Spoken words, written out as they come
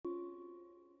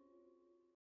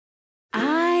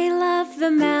the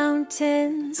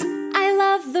mountains, I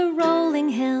love the rolling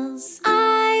hills,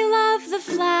 I love the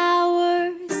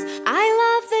flowers, I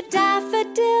love the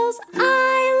daffodils,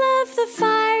 I love the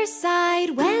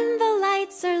fireside when the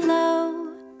lights are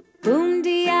low.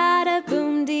 Boom-de-yada,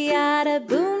 boom-de-yada,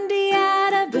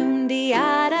 boom-de-yada,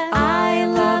 boom-de-yada. I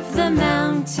love the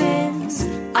mountains,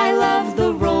 I love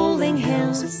the rolling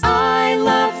hills, I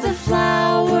love the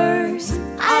flowers,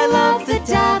 I love the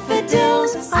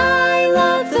daffodils, I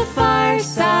love the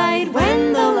fireside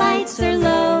when the lights are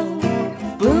low.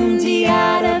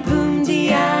 Boom-de-yada,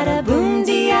 boom-de-yada,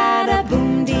 boom-de-yada,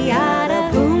 boom-de-yada,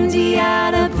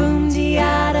 boom-de-yada,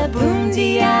 boom-de-yada,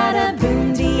 boom-de-yada,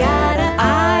 boom-de-yada.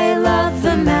 I love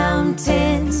the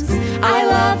mountains, I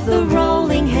love the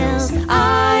rolling hills,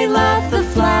 I love the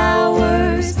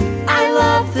flowers, I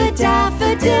love the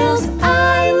daffodils,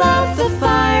 I love the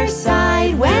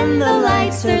fireside when the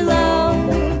lights are low.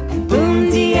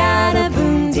 Boom-de-yada,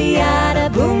 boom-de-yada,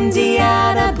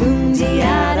 boom-de-yada,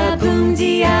 boom-de-yada,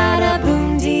 boom-de-yada,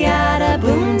 boom-de-yada,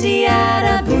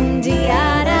 boom-de-yada,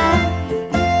 boom-de-yada.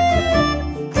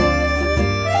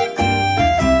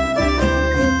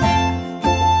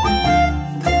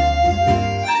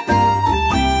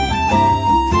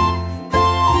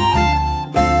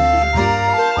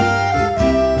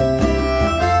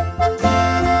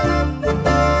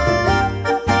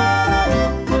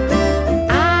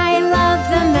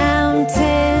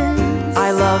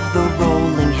 The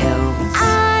rolling hills,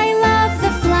 I love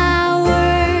the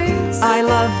flowers, I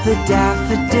love the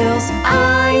daffodils,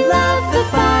 I love the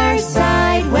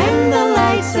fireside when the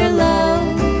lights are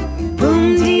low.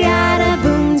 Boom-de-yada,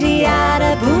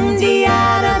 boom-de-yada,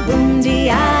 boom-de-yada,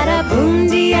 boom-de-yada, boom-de-yada,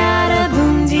 boom-de-yada,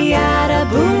 boom-de-yada,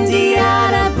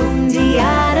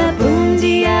 boom-de-yada,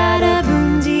 boom-de-yada,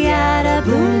 boom-de-yada,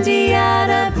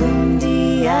 boom-de-yada,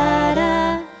 boom-de-yada.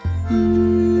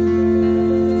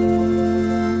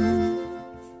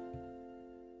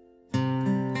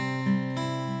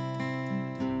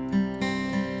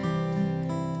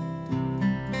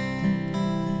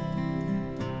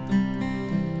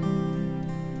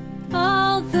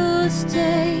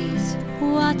 Days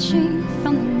watching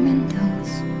from the windows,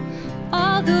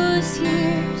 all those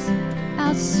years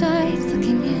outside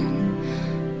looking in,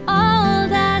 all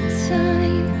that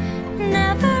time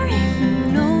never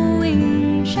even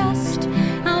knowing just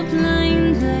how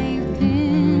blind I've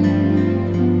been.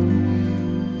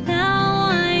 Now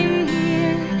I'm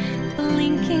here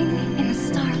blinking in the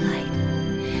starlight.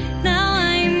 Now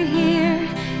I'm here,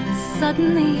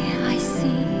 suddenly I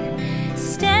see,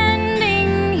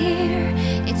 standing here,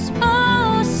 it's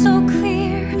all so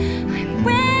clear, I'm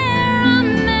where I'm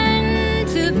meant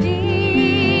to be.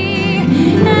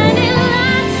 And at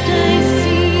last I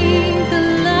see the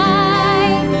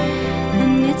light,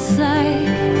 and it's like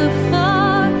the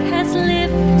fog has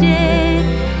lifted.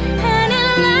 And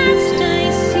at last I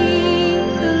see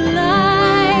the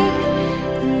light,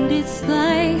 and it's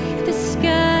like the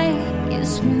sky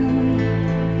is blue,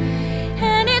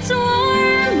 and it's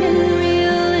warm and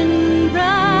real and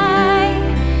bright,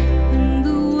 and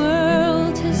the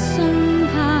world has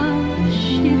somehow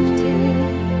shifted.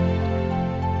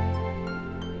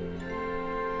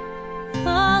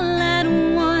 All at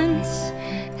once,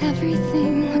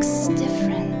 everything looks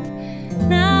different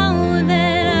now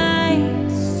that I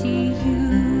see you.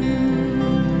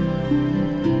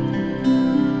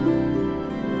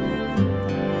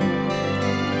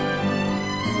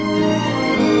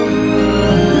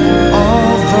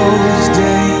 All those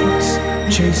days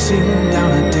chasing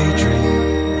down a daydream,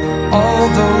 all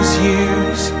those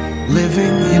years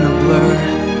living in a blur,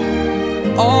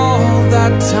 all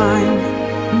that time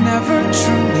never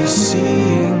truly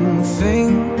seeing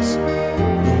things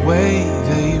the way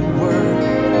they were.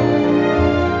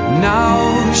 Now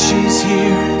she's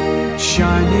here,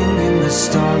 shining in the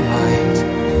starlight.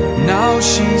 Now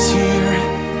she's here,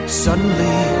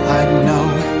 suddenly I know.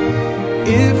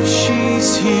 If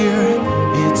she's here,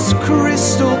 it's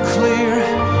crystal clear,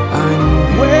 I'm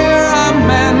where I'm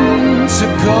meant to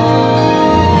go.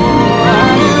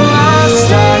 And at last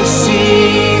I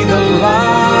see the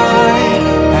light,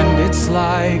 and it's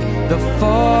like the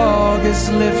fog is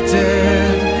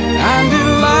lifted. And at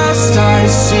last I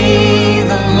see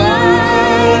the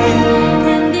light,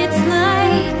 And it's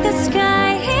like the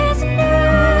sky is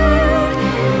blue,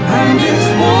 and it's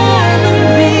warm and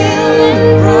real and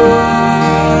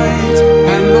bright,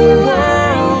 and the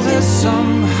world has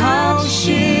somehow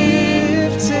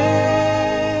shifted.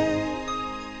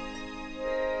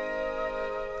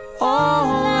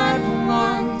 All at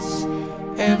once,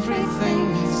 everything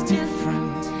is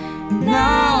different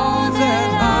now that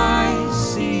I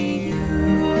see you.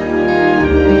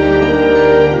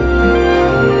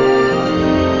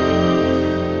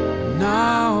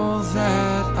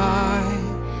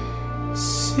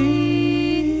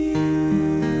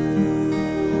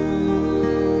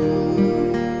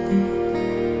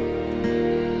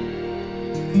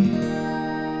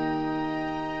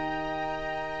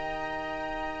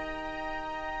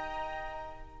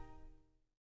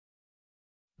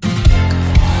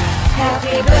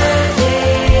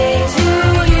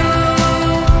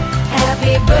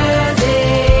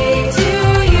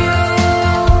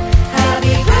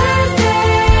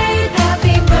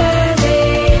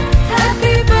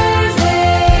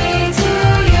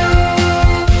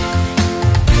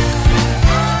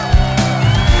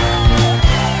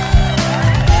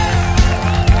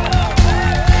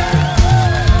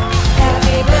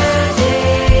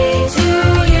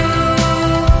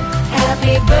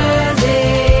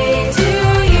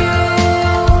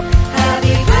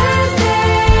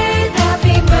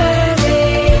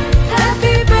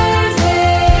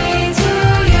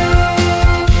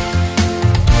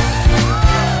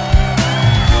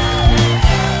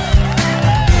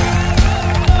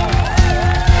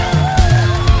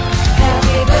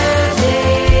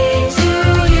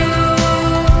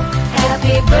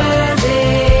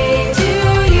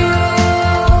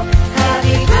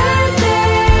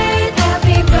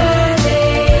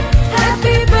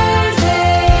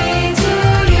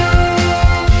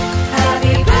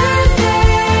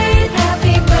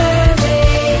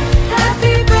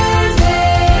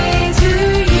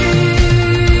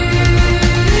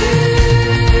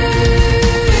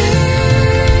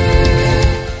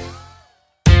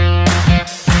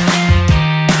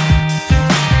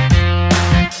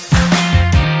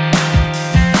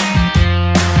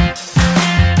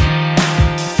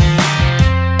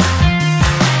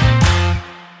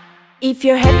 If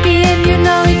you're happy and you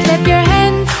know it, clap your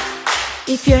hands.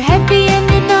 If you're happy and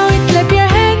you know it, clap your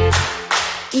hands.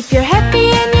 If you're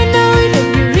happy and you know it, and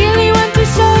you really want to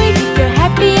show it. If you're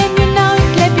happy and you know it,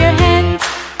 clap your hands.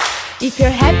 If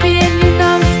you're happy and you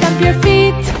know it, stamp your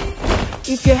feet.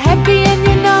 If you're happy and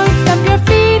you know it, stamp your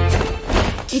feet.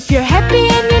 If you're happy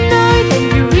and you know it,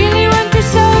 and you really want to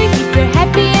show it. If you're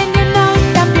happy and you know it,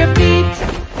 stamp your feet.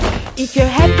 If you're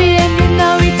happy and you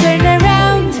know it, turn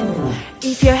around.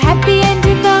 If you're happy and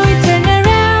you know it, turn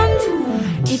around.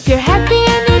 If you're happy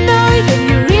and you know it, and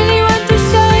you really want to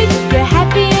show it. If you're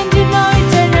happy and you know it,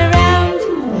 turn around.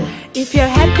 If you're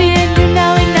happy and you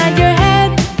know it, nod your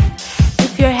head.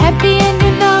 If you're happy and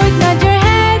you know it, nod your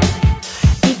head.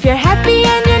 If you're happy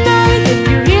and you know it, and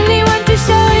you really want to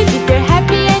show it. If you're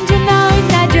happy and you know it,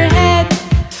 nod your head.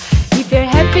 If you're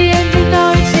happy and you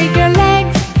know it, shake your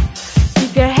legs.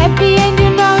 If you're happy and you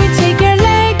know it, shake your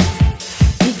legs.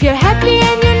 If you're happy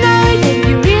and you know it, and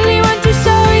you really want to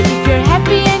show it. If you're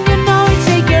happy and you know it,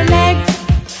 shake your legs.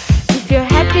 If you're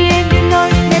happy and you know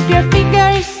it, snap your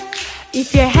fingers.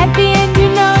 If you're happy and you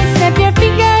know it, snap your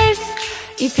fingers.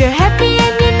 If you're happy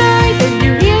and you know it, and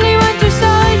you really want to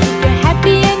show it. If you're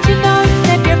happy and you know it,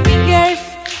 snap your fingers.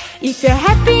 If you're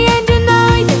happy and you know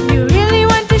it, and you really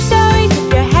want to show it.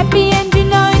 If you're happy and you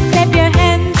know it, clap your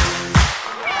hands.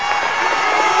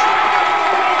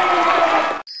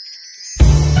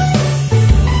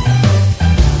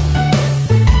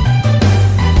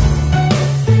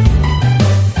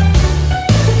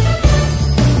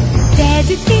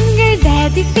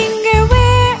 Daddy finger,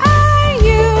 where are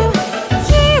you?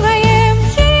 Here I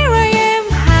am,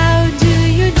 how do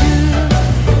you do?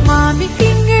 Mommy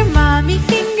finger,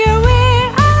 where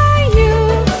are you?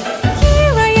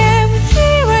 Here I am,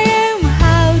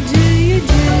 how do you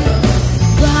do?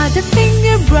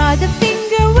 Brother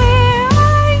finger, where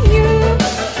are you?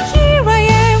 Here I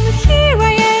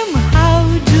am, how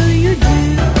do you do?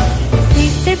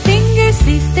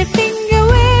 Sister finger,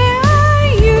 where are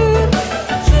you?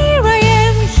 Here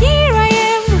I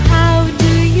am, how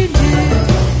do you do?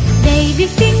 Baby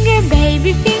finger,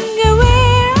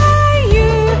 where are you?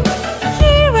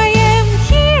 Here I am,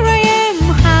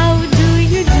 how do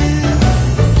you do?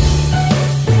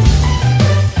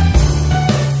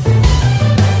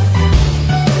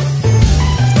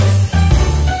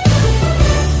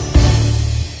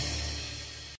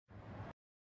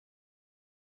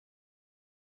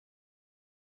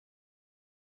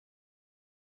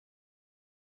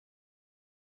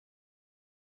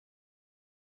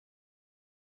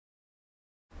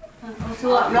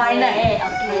 Lại này.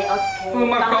 Ok.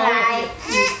 Mà Con con lại.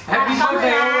 Happy Con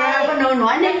birthday lại. Con nói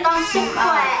nói đi. Con sức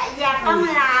khỏe và con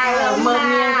lại. Mở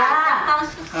miệng ra. Con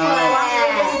sức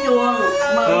khỏe. Lên chuồng.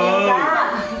 Mở miệng ra.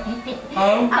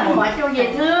 Ăn hỏi cho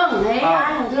dễ thương. Đấy,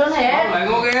 ai cũng thương hết. lại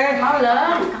ok. Máu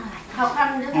lớn. Học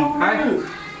hành cho thông minh.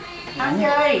 Ăn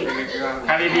chơi. Cry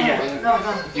baby kìa. Rồi.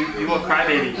 You will cry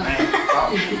baby.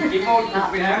 Kim môn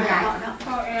bị hả?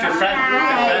 Your friend.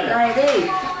 Đây đi.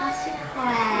 Con sức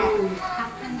khỏe.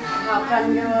 Học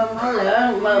hành cho máu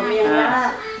lớn. Mở miệng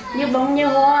ra. Như bông như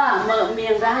hoa. Mở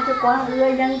miệng ra cho con ưa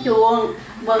dân chuồng.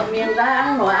 Mở miệng ra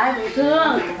ăn nói ai cũng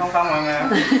thương. Không mà.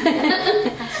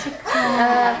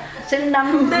 Sinh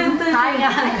năm 2000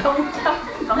 con chậm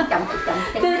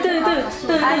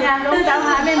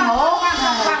 2021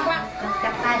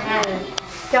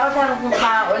 cho thằng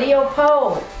Bảo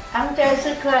Leopold ăn chơi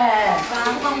sức khỏe,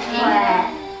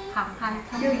 Học hành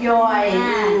chú giỏi,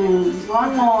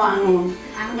 ngon ngoan,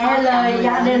 nghe lời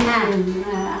gia đình,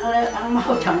 ăn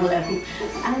mau chậm lại,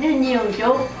 ăn cho nhiều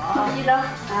chút, gì đó,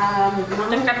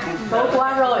 tối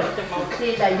qua rồi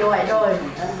thì đã giỏi rồi.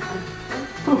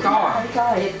 Không cao à?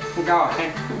 Không cao à?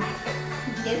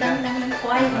 Chị đang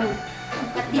quay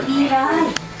bắt đi rồi.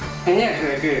 Thế nhỉ?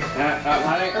 Cười.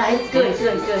 Lại cười.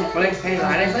 Có lên, hay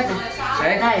lại đây.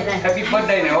 Đấy. Này. Happy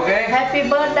birthday này, ok? Happy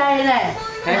birthday này.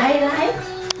 Lại.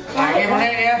 Lại em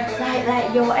lên đi em. Lại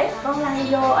giỏi, con lại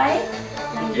giỏi.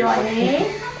 Lại giỏi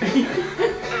thế.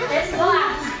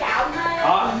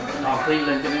 Đó, khuyên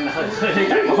lên cho nên là hơi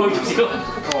chảy môi chút xíu.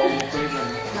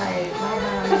 Này, ba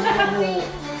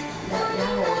gia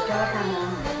hộ cho thằng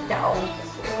cháu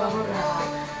con là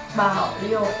Bảo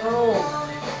Leopold,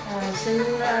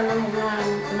 sinh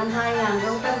năm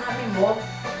 2021,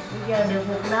 bây giờ được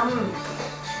 1 năm,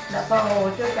 đã bảo hộ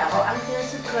cho cháu ăn chơi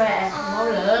sức khỏe, máu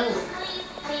lớn,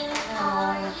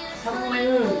 thông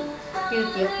minh, chứ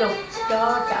tiếp tục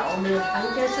cho cháu được ăn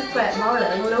chơi sức khỏe, máu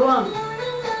lớn luôn,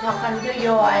 học hành cho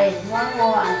giỏi, ngoan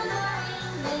ngoãn.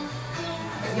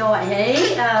 Giỏi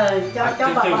ấy, cho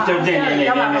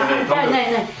bà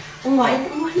này ngoài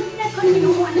con đi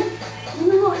ngoài này,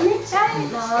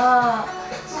 đó,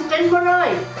 trên trên con ơi.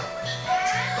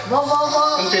 Vô vô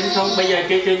vô. Con trên không, bây giờ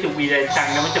chưa chuẩn bị để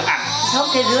sẵn nó mới chụp ảnh. Không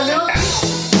thì rửa nước.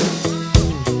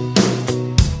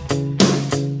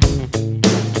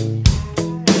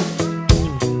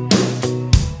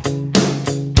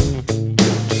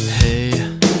 Hey,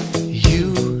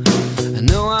 you, I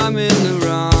know I'm in the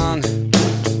wrong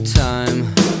time.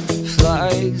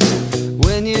 Flies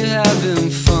when you're having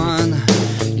fun.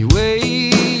 You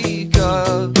wake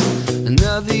up,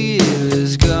 another year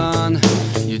is gone.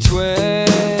 You're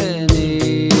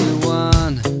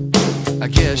 21. I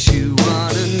guess you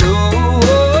wanna know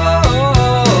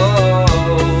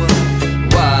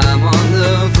why I'm on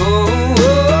the phone.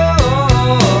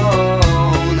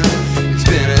 It's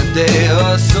been a day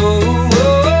or so.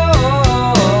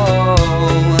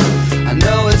 I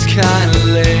know it's kinda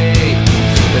late,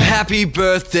 but happy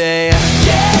birthday.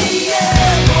 Yeah,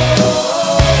 yeah, oh.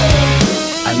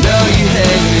 I know you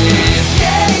hate me.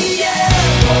 Yeah,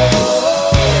 yeah,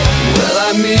 oh. Well, I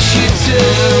miss you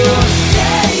too.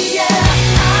 Yeah, yeah,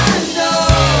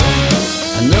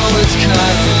 I know it's kinda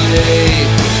late,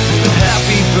 but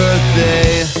happy birthday.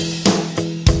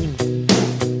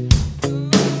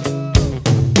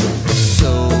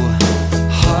 So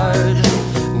hard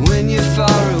when you're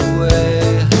far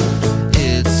away.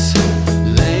 It's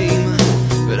lame,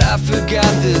 but I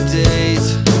forgot the date.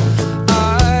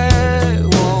 I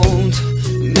won't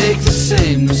make the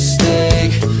same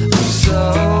mistake. I'm so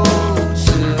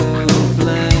to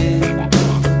blame.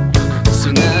 So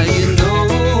now you know.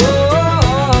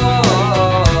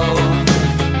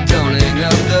 Don't hang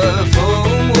up the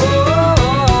phone.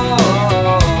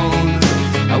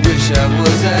 I wish I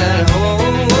was at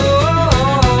home.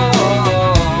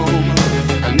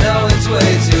 I know it's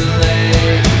way too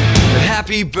late, but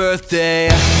happy birthday.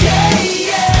 Yeah,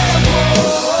 yeah,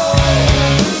 whoa.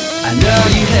 I know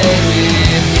you hate me.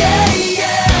 Yeah,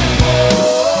 yeah,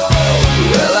 whoa.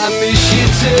 Well, I miss you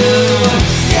too.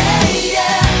 Yeah,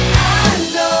 yeah, I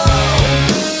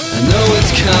know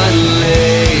it's kinda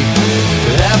late,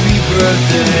 but happy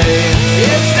birthday.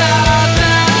 It's not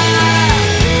that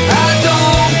I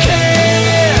don't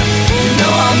care. You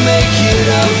know I'll make it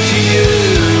up to you.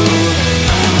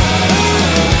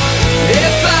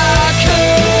 If I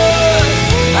could,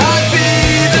 I'd be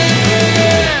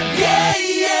there. Yeah,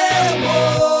 yeah,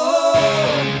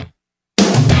 whoa.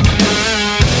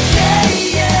 Yeah,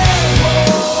 yeah,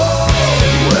 whoa.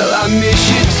 Well, I miss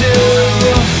you too.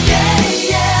 Yeah,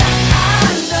 yeah, I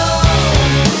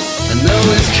know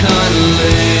it's kinda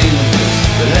late,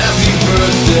 but happy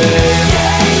birthday.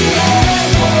 Yeah,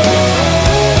 yeah, whoa.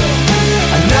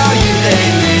 I know you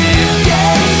hate me.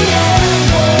 Yeah,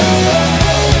 yeah,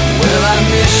 whoa. Well, I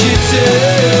miss you too.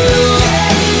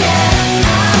 Yeah, yeah,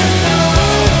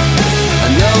 I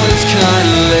know it's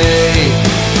kinda late,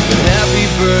 but happy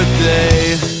birthday.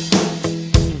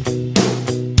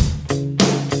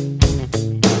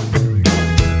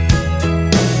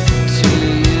 To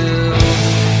you.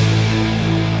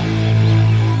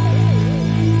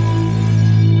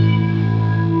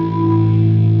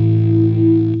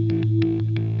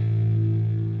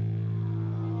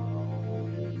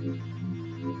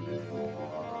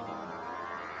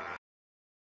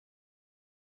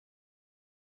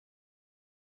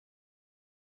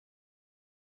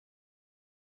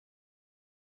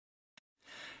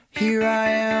 Here I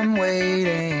am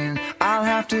waiting, I'll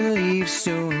have to leave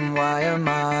soon. Why am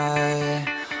I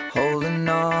holding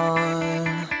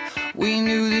on? We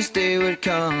knew this day would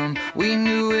come, we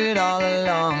knew it all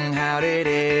along. How did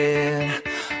it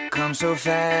come so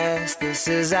fast? This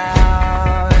is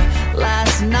our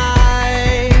last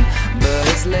night, but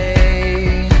it's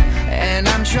late, and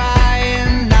I'm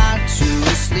trying not to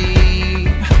sleep,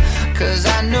 'cause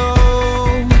I know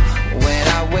when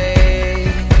I wake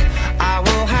I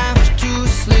will have to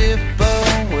slip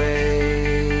away.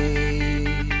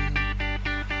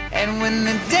 And when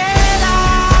the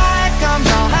daylight comes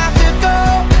I'll have to go,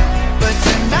 but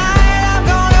tonight I'm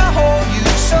gonna hold you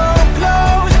so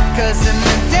close, 'cause in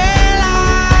the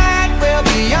daylight we'll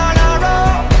be on our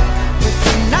own, but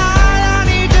tonight I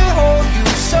need to hold you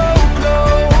so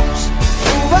close.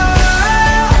 Ooh,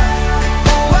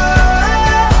 oh, ooh,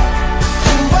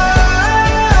 oh, ooh, oh, ooh, oh.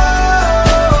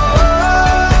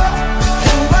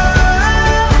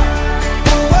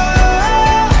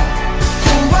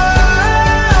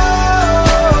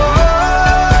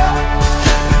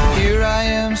 Here I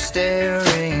am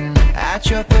staring at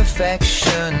your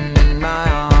perfection in my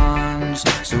arms,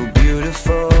 so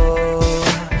beautiful.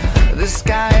 The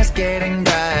sky is getting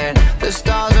bright, the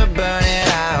stars are burning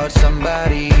out.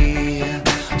 Somebody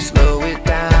slow it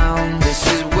down, this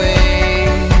is way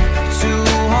too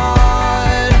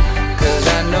hard, 'cause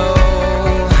I know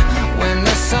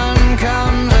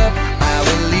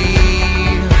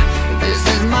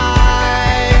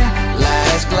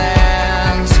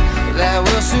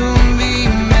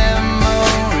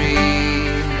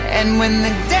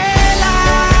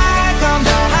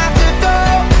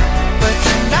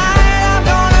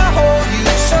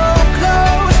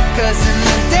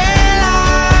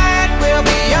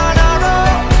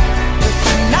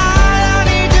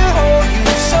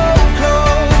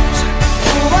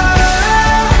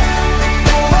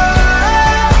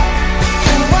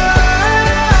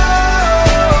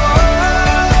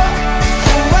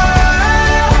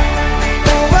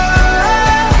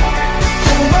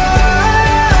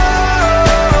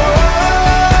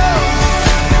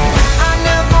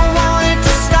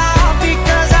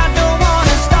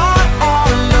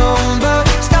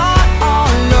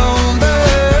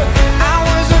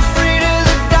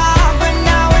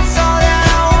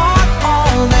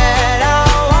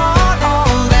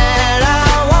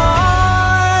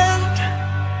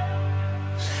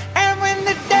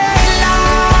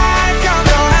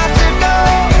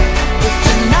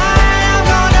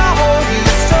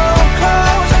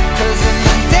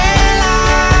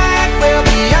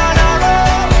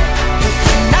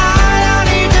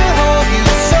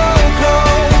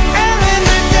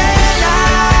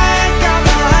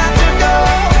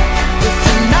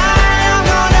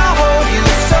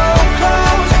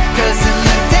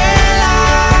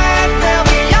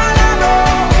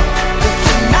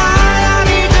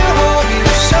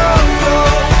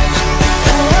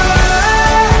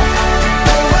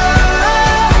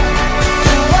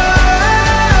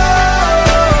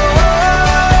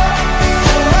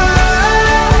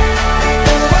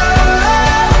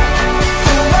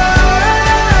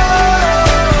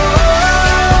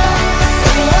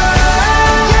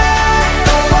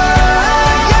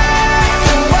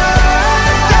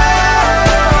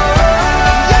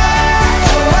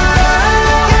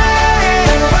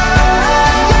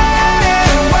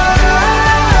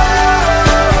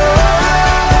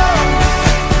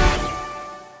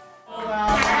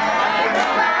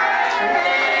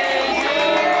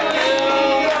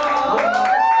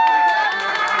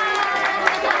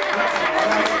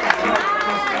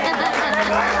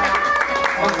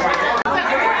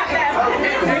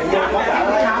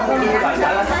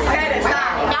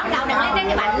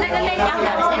đây